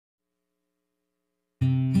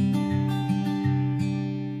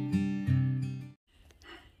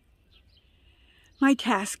My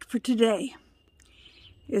task for today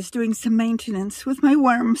is doing some maintenance with my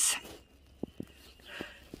worms.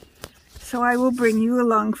 So I will bring you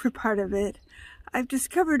along for part of it. I've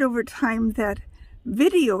discovered over time that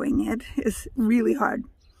videoing it is really hard.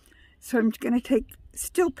 So I'm going to take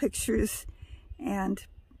still pictures and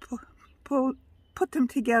put them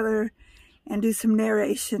together and do some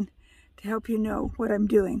narration to help you know what I'm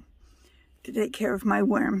doing to take care of my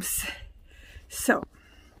worms. So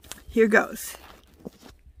here goes.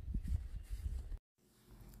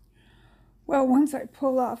 Well, once I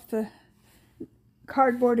pull off the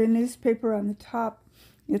cardboard and newspaper on the top,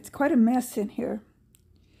 it's quite a mess in here.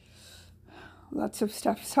 Lots of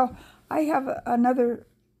stuff. So I have another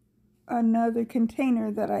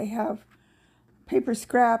container that I have paper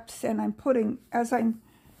scraps, and I'm putting, as I'm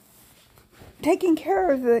taking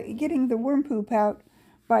care of getting the worm poop out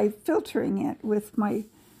by filtering it with my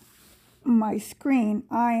screen,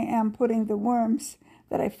 I am putting the worms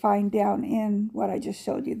that I find down in what I just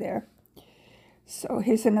showed you there. So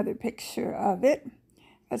here's another picture of it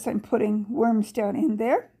as I'm putting worms down in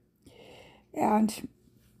there. And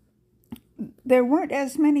there weren't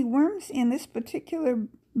as many worms in this particular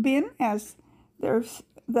bin as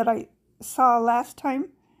that I saw last time.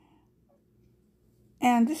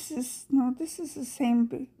 And this is the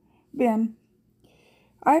same bin.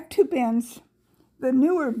 I have two bins. The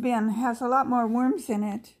newer bin has a lot more worms in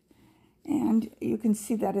it, and you can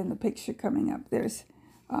see that in the picture coming up. There's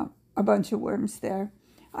a bunch of worms there.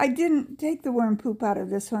 I didn't take the worm poop out of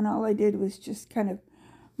this one. All I did was just kind of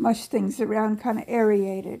mush things around, kind of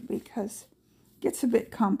aerate it, because it gets a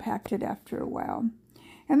bit compacted after a while.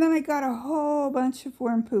 And then I got a whole bunch of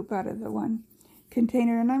worm poop out of the one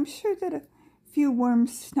container, and I'm sure that a few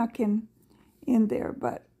worms snuck in there,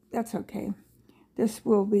 but that's okay. This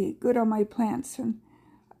will be good on my plants, and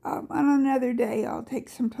on another day I'll take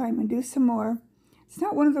some time and do some more. It's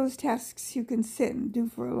not one of those tasks you can sit and do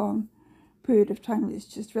for a long period of time. It's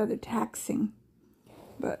just rather taxing.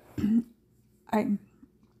 But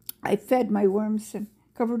I fed my worms and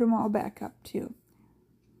covered them all back up too.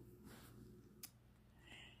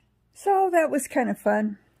 So that was kind of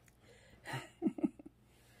fun.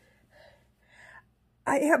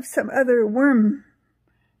 I have some other worm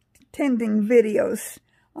tending videos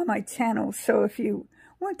on my channel, so if you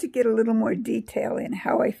want to get a little more detail in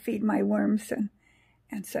how I feed my worms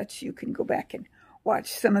and such, you can go back and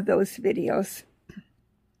watch some of those videos.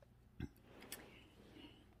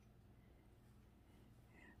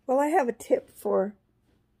 Well, I have a tip for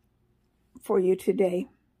you today.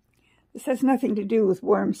 This has nothing to do with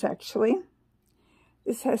worms, actually.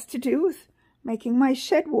 This has to do with making my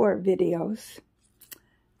shed war videos.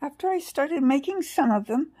 After I started making some of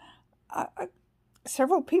them,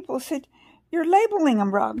 several people said, "You're labeling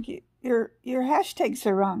them wrong. Your hashtags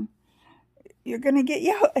are wrong. You're gonna get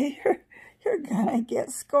you're gonna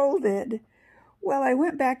get scolded." Well, I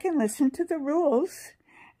went back and listened to the rules,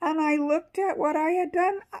 and I looked at what I had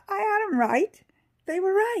done. I had them right. They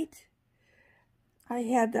were right. I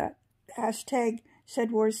had the hashtag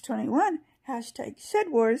SHEDWARS21, hashtag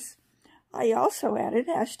SHEDWARS. I also added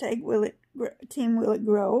hashtag Team Will It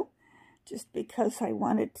Grow, just because I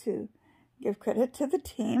wanted to give credit to the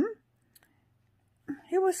team.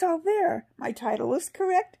 It was all there. My title was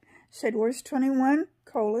correct, SHEDWARS21, :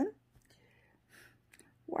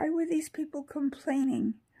 Why were these people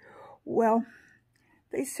complaining? Well,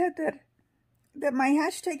 they said that my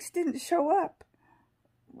hashtags didn't show up.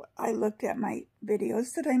 I looked at my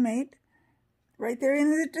videos that I made. Right there in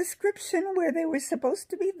the description where they were supposed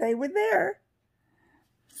to be, they were there.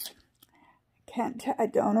 I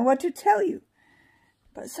don't know what to tell you.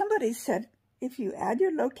 But somebody said, if you add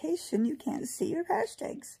your location, you can't see your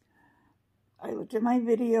hashtags. I looked at my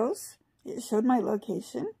videos. It showed my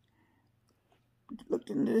location. Looked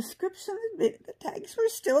in the description. The tags were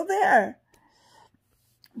still there.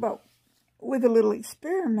 But with a little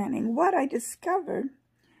experimenting, what I discovered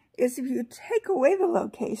is if you take away the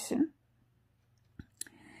location,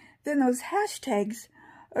 then those hashtags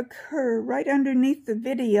occur right underneath the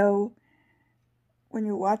video when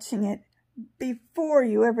you're watching it before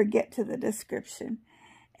you ever get to the description.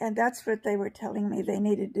 And that's what they were telling me they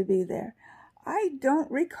needed to be there. I don't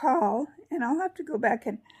recall, and I'll have to go back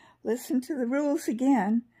and listen to the rules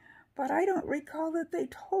again, but I don't recall that they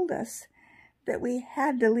told us that we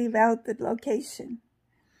had to leave out the location.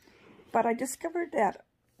 But I discovered that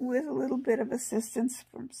with a little bit of assistance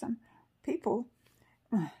from some people,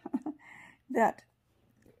 that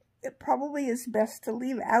it probably is best to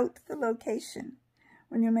leave out the location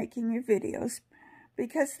when you're making your videos,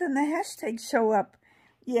 because then the hashtags show up.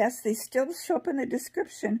 Yes, they still show up in the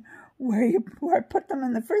description where I put them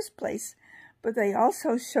in the first place, but they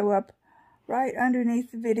also show up right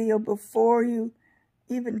underneath the video before you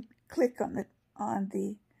even click on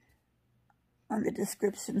the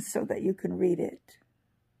description so that you can read it.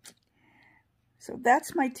 So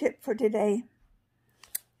that's my tip for today.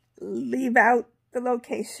 Leave out the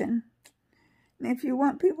location. And if you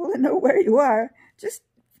want people to know where you are, just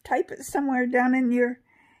type it somewhere down in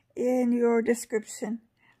your description.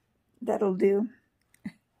 That'll do.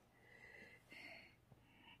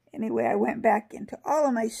 Anyway, I went back into all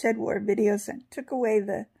of my SHEDWAR videos and took away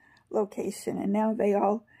the location, and now they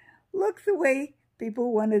all look the way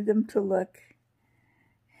people wanted them to look.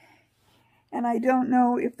 And I don't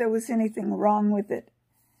know if there was anything wrong with it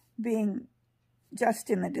being just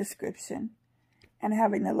in the description and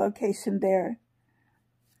having the location there.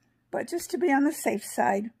 But just to be on the safe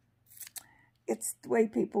side, it's the way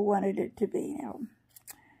people wanted it to be now.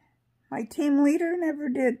 My team leader never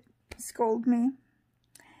did scold me.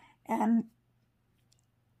 And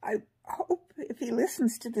I hope if he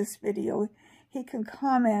listens to this video, he can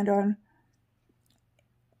comment on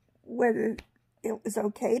whether it was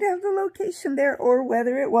okay to have the location there or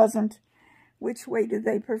whether it wasn't. Which way did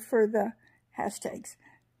they prefer the hashtags?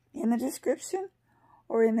 In the description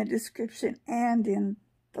or in the description and in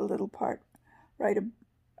the little part right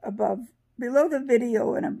above, below the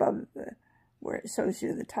video and above where it shows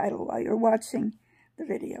you the title while you're watching the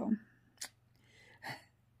video.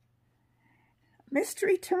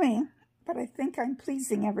 Mystery to me, but I think I'm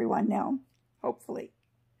pleasing everyone now, hopefully.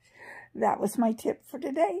 That was my tip for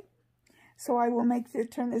today. So I will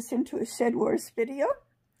turn this into a SHEDWARS video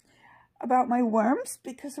about my worms,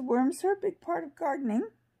 because the worms are a big part of gardening.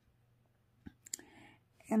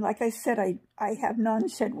 And like I said, I have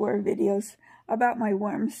non-SHEDWAR videos about my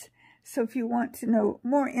worms. So if you want to know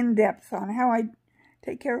more in-depth on how I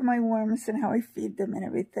take care of my worms and how I feed them and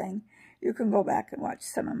everything, you can go back and watch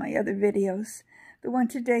some of my other videos. The one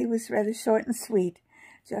today was rather short and sweet,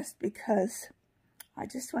 just because I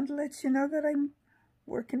just want to let you know that I'm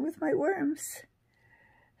working with my worms.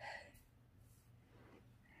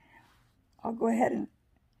 I'll go ahead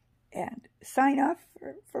and sign off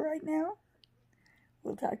for right now.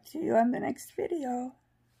 We'll talk to you on the next video.